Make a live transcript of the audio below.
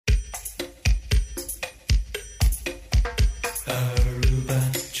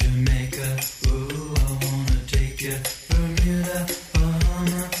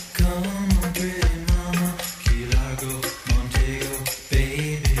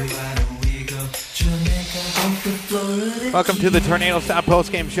Welcome to the Tornado Stop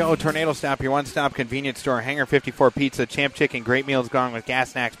postgame show. Tornado Stop, your one-stop convenience store. Hangar 54 Pizza, Champ Chicken, great meals going with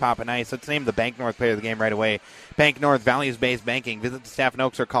gas, snacks, pop, and ice. Let's name the Bank North player of the game right away. Bank North, values-based banking. Visit the staff in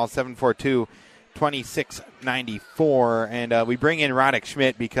Oaks or call 742-2694. And we bring in Roddek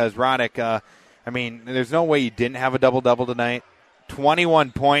Schmit because Roddek, there's no way you didn't have a double-double tonight.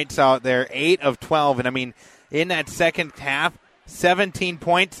 21 points out there, 8 of 12. And, in that second half, 17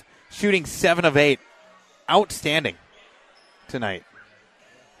 points, shooting 7 of 8. Outstanding tonight.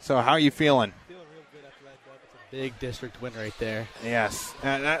 So how are you feeling? Feeling real good after that dub. It's a big district win right there. Yes.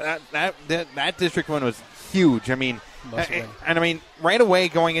 That district win was huge. Right away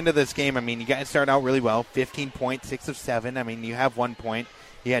going into this game, you guys started out really well. 15 points, 6 of 7. You have 1 point.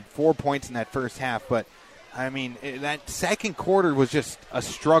 You had 4 points in that first half. But, that second quarter was just a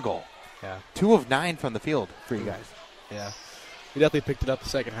struggle. Yeah. 2 of 9 from the field for you guys. Yeah. We definitely picked it up the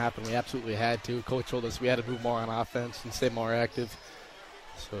second half, and we absolutely had to. Coach told us we had to move more on offense and stay more active.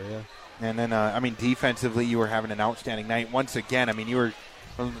 So, yeah. And then, defensively, you were having an outstanding night. Once again, you were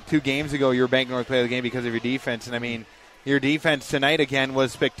 2 games ago, you were Bank North player of the game because of your defense. And, your defense tonight, again,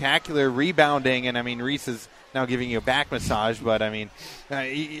 was spectacular. Rebounding, and, Reese is now giving you a back massage. But,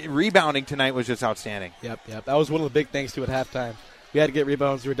 rebounding tonight was just outstanding. Yep. That was one of the big things, too, at halftime. We had to get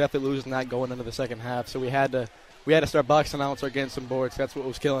rebounds. We were definitely losing that going into the second half. So we had to start boxing out, start getting some boards. That's what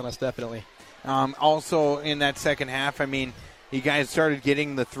was killing us, definitely. Also, in that second half, you guys started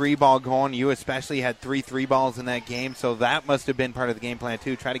getting the 3-ball going. You especially had 3 3-balls in that game, so that must have been part of the game plan,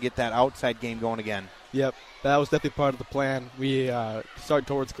 too. Try to get that outside game going again. Yep, that was definitely part of the plan. We start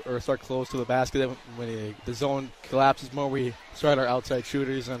close to the basket. When the zone collapses more, we start our outside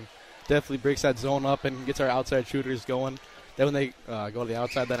shooters and definitely breaks that zone up and gets our outside shooters going. Then when they go to the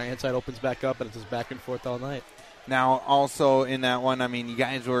outside, then our inside opens back up, and it's just back and forth all night. Now, also in that one, you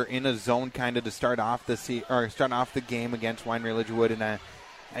guys were in a zone kind of to start off the game against Wyndmere-Lidgerwood, and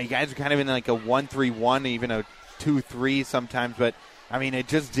you guys were kind of in like a 1-3-1, even a 2-3 sometimes, but it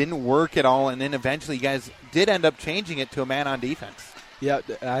just didn't work at all. And then eventually, you guys did end up changing it to a man on defense. Yeah,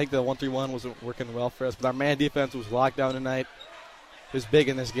 I think the 1-3-1 wasn't working well for us, but our man defense was locked down tonight. It was big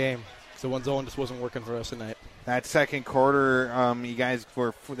in this game, so one zone just wasn't working for us tonight. That second quarter, you guys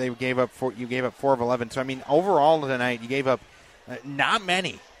gave up 4 of 11. So overall tonight, you gave up not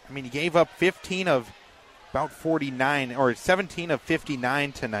many. You gave up 15 of about 49, or 17 of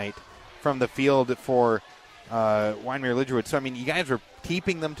 59 tonight from the field for Wyndmere-Lidgerwood. So you guys were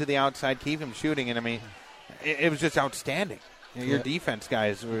keeping them to the outside, keeping them shooting, and it was just outstanding. Your defense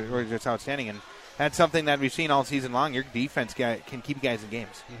guys were just outstanding, and that's something that we've seen all season long. Your defense guy can keep you guys in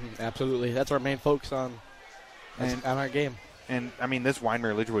games. Mm-hmm. Absolutely, that's our main focus on our game. And, this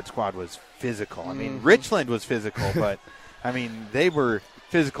Wyndmere-Lidgerwood squad was physical. Richland was physical, but, they were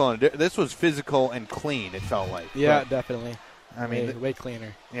physical. And this was physical and clean, it felt like. Yeah, definitely. Way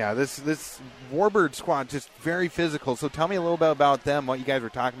cleaner. Yeah, this Warbirds squad, just very physical. So tell me a little bit about them, what you guys were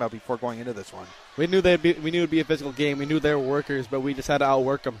talking about before going into this one. We knew it would be a physical game. We knew they were workers, but we just had to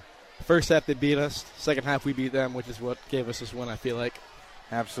outwork them. First half, they beat us. Second half, we beat them, which is what gave us this win, I feel like.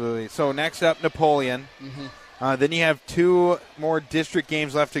 Absolutely. So next up, Napoleon. Mm-hmm. Then you have 2 more district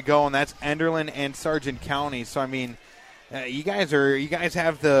games left to go, and that's Enderlin and Sargent County. So you guys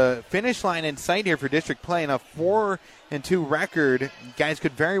have the finish line in sight here for district play, and a 4-2 record. You guys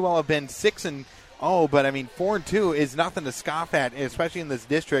could very well have been 6-0, but 4-2 is nothing to scoff at, especially in this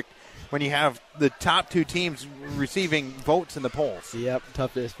district when you have the top 2 teams receiving votes in the polls. Yep,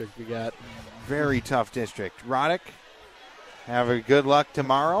 tough district we got. Very tough district. Roddek, have a good luck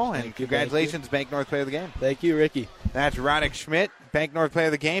tomorrow, and congratulations, Bank North player of the game. Thank you, Ricky. That's Roddek Schmit, Bank North player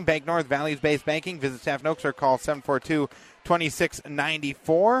of the game. Bank North, values-based banking. Visit staff in Oaks or call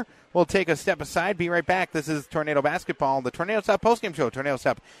 742-2694. We'll take a step aside. Be right back. This is Tornado Basketball, the Tornado Stop postgame show. Tornado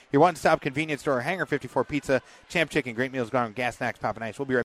Stop, your one-stop convenience store. Hangar 54 Pizza, Champ Chicken, great meals, gone, gas, snacks, pop, and ice. We'll be right back.